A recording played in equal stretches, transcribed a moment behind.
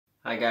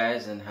Hi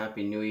guys, and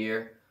happy New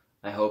Year.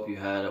 I hope you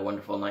had a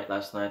wonderful night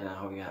last night, and I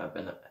hope you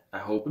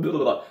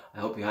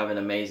have an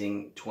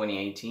amazing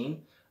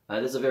 2018.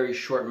 This is a very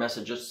short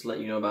message just to let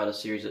you know about a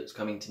series that's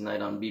coming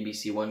tonight on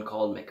BBC One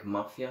called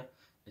McMafia.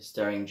 It's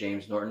starring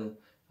James Norton.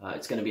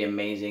 It's going to be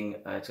amazing.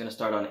 It's going to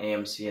start on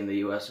AMC in the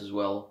US as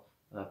well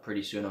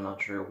pretty soon. I'm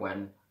not sure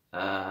when,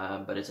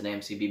 but it's an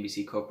AMC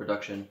BBC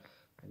co-production.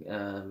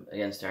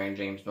 Again, starring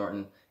James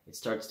Norton. It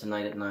starts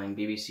tonight at 9,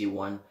 BBC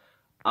One.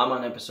 I'm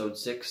on episode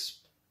 6.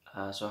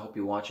 So I hope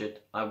you watch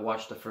it. I've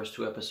watched the first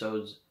 2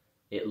 episodes.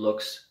 It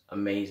looks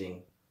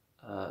amazing.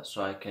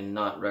 So I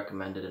cannot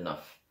recommend it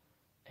enough.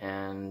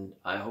 And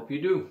I hope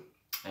you do.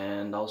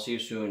 And I'll see you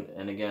soon.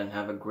 And again,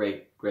 have a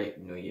great, great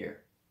new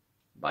year.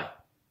 Bye.